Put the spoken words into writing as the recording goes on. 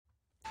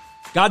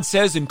God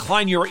says,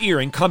 "Incline your ear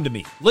and come to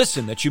me.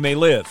 Listen that you may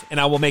live, and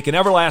I will make an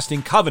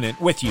everlasting covenant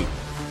with you."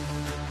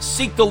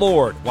 Seek the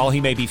Lord while he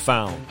may be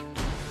found.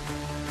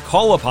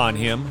 Call upon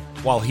him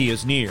while he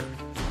is near.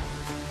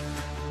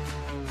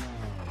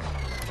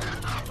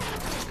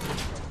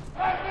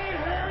 Let me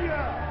hear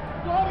you!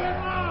 Go it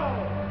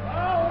loud!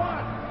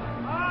 A1,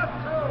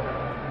 A2,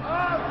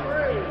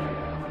 A3.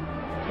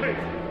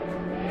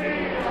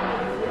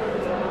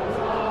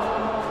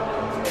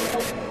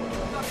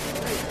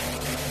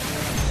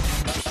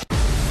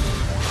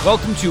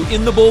 Welcome to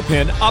In the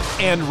Bullpen, Up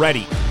and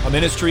Ready, a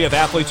ministry of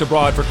Athletes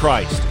Abroad for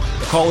Christ.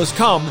 The call has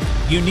come.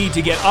 You need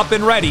to get up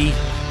and ready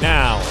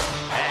now.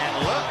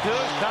 And look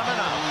who's coming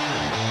up.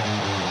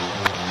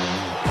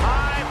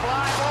 High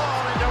fly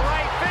ball into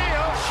right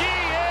field. She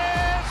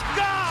is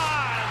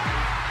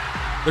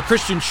gone. The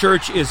Christian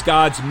church is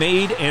God's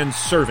maid and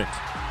servant.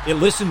 It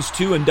listens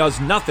to and does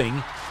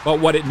nothing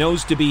but what it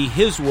knows to be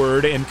his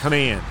word and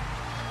command.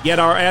 Yet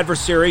our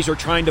adversaries are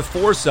trying to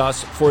force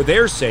us, for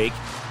their sake,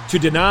 to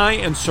deny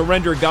and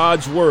surrender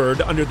God's word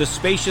under the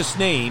spacious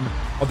name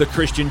of the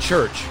Christian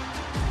church.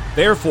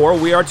 Therefore,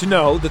 we are to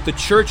know that the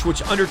church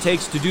which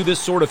undertakes to do this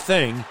sort of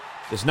thing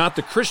is not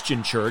the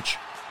Christian church,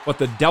 but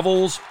the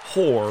devil's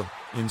whore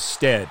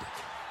instead.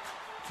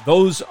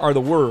 Those are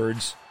the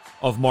words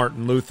of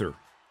Martin Luther.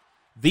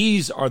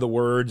 These are the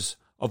words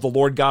of the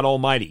Lord God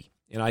Almighty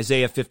in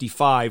Isaiah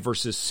 55,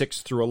 verses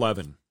 6 through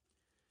 11.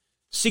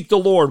 Seek the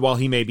Lord while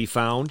he may be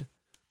found.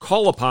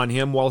 Call upon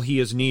him while he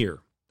is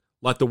near.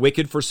 Let the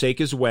wicked forsake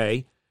his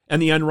way,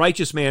 and the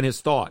unrighteous man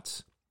his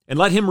thoughts. And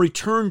let him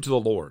return to the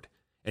Lord,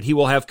 and he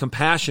will have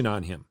compassion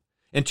on him,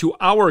 and to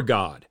our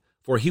God,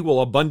 for he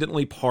will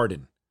abundantly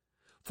pardon.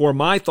 For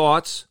my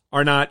thoughts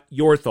are not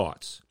your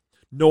thoughts,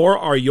 nor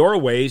are your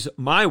ways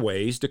my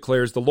ways,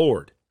 declares the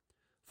Lord.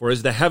 For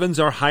as the heavens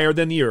are higher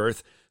than the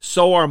earth,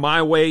 so are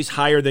my ways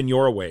higher than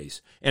your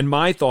ways, and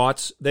my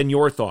thoughts than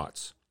your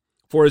thoughts.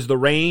 For as the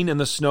rain and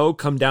the snow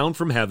come down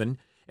from heaven,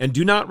 and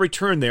do not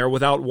return there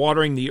without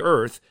watering the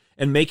earth,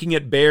 and making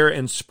it bear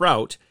and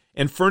sprout,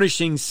 and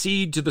furnishing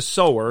seed to the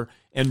sower,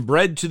 and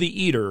bread to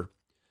the eater,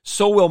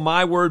 so will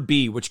my word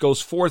be which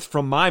goes forth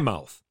from my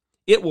mouth.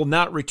 It will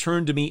not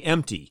return to me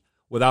empty,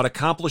 without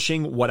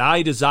accomplishing what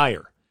I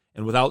desire,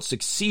 and without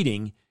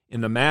succeeding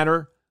in the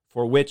matter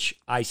for which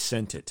I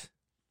sent it.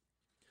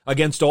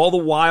 Against all the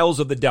wiles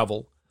of the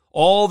devil,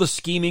 all the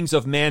schemings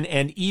of men,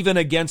 and even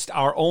against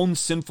our own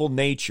sinful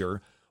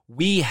nature,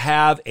 we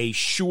have a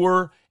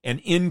sure and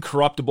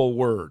incorruptible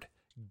word,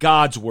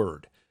 God's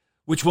word,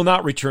 which will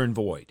not return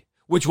void,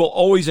 which will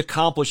always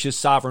accomplish his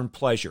sovereign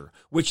pleasure,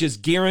 which is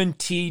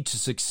guaranteed to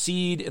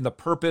succeed in the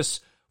purpose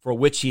for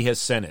which he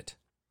has sent it.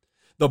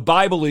 The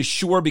Bible is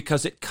sure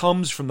because it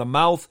comes from the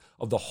mouth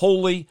of the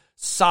holy,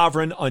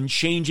 sovereign,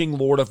 unchanging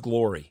Lord of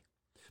glory.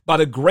 By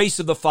the grace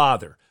of the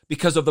Father,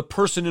 because of the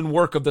person and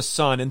work of the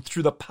Son, and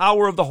through the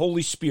power of the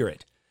Holy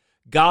Spirit,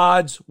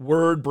 God's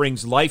word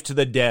brings life to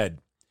the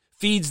dead,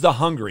 feeds the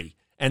hungry,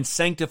 and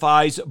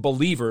sanctifies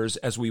believers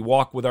as we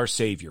walk with our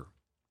Savior.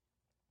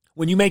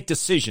 When you make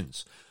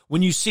decisions,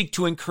 when you seek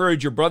to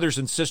encourage your brothers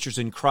and sisters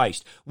in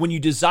Christ, when you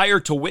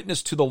desire to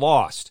witness to the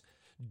lost,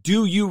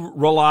 do you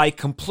rely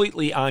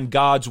completely on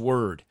God's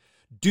word?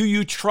 Do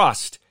you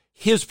trust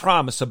his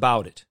promise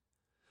about it?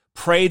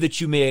 Pray that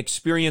you may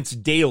experience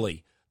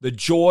daily the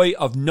joy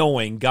of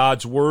knowing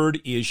God's word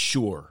is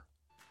sure.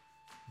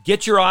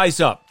 Get your eyes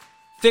up,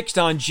 fixed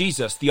on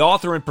Jesus, the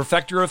author and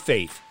perfecter of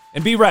faith,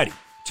 and be ready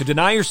to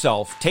deny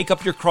yourself, take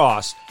up your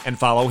cross, and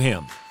follow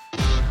him.